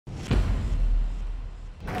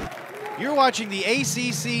You're watching the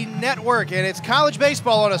ACC Network, and it's college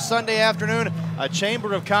baseball on a Sunday afternoon, a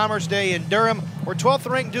Chamber of Commerce day in Durham, where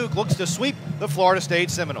 12th-ranked Duke looks to sweep the Florida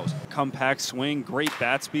State Seminoles. Compact swing, great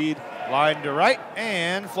bat speed. Line to right,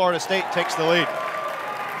 and Florida State takes the lead.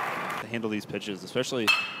 To handle these pitches, especially.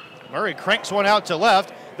 Murray cranks one out to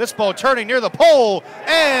left. This ball turning near the pole,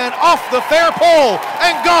 and off the fair pole,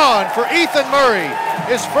 and gone for Ethan Murray.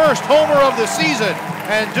 His first homer of the season,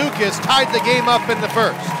 and Duke has tied the game up in the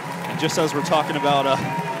first. And just as we're talking about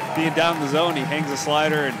being down in the zone, he hangs a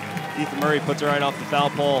slider, and Ethan Murray puts it right off the foul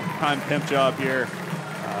pole. Prime pimp job here.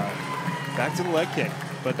 Back to the leg kick,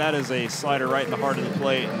 but that is a slider right in the heart of the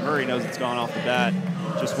plate, and Murray knows it's gone off the bat.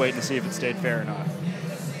 Just waiting to see if it stayed fair or not.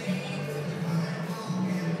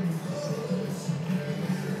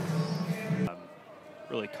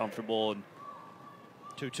 Really comfortable, and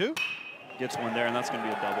 2-2. Gets one there, and that's going to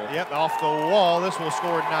be a double. Yep, off the wall. This will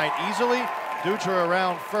score 9 easily. Dutra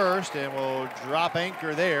around first, and will drop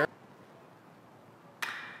anchor there.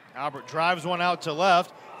 Albert drives one out to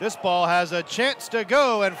left. This ball has a chance to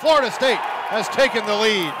go, and Florida State has taken the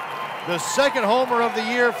lead. The second homer of the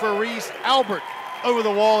year for Reese. Albert over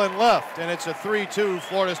the wall and left, and it's a 3-2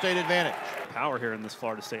 Florida State advantage. Power here in this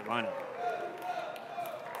Florida State lineup.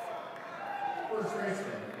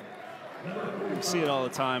 You see it all the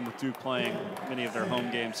time with Duke playing many of their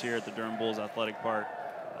home games here at the Durham Bulls Athletic Park.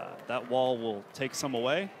 That wall will take some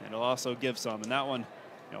away, and it'll also give some. And that one,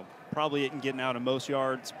 probably isn't getting out of most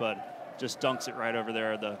yards, but just dunks it right over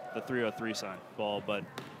there, the 303 sign ball. But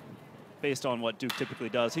based on what Duke typically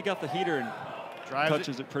does, he got the heater and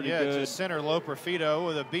touches it pretty good. Yeah, it's a center low Perfido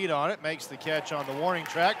with a beat on it, makes the catch on the warning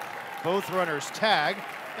track. Both runners tag,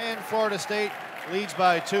 and Florida State leads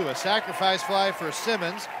by 2. A sacrifice fly for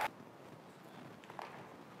Simmons.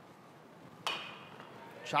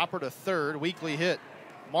 Chopper to third, weakly hit.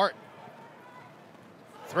 Martin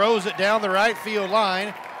throws it down the right field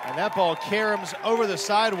line, and that ball caroms over the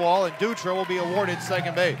sidewall, and Dutra will be awarded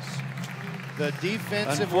second base. The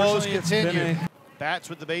defensive woes continue. Bats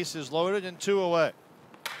with the bases loaded and 2 away.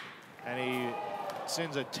 And he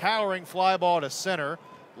sends a towering fly ball to center.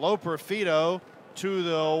 Low Perfido to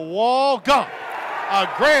the wall, gone. A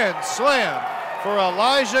grand slam for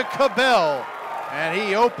Elijah Cabell, and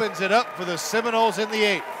he opens it up for the Seminoles in the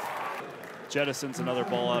 8th. Jettisons another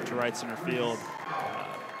ball out to right center field.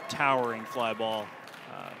 Towering fly ball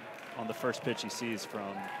on the first pitch he sees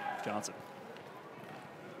from Johnson.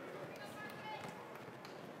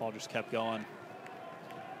 Ball just kept going.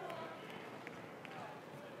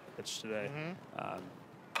 Pitch today,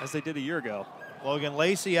 as they did a year ago. Logan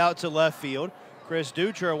Lacey out to left field. Chris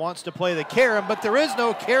Dutra wants to play the carom, but there is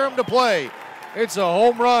no carom to play. It's a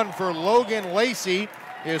home run for Logan Lacey,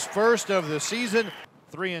 his first of the season.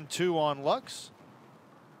 3-2 on Lux.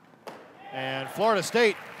 And Florida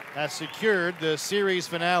State has secured the series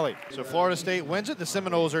finale. So Florida State wins it. The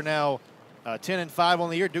Seminoles are now 10-5 on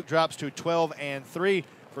the year. Duke drops to 12-3.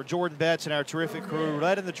 For Jordan Betts and our terrific crew,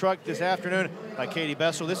 led in the truck this afternoon by Katie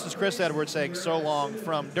Bessel. This is Chris Edwards saying so long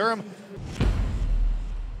from Durham.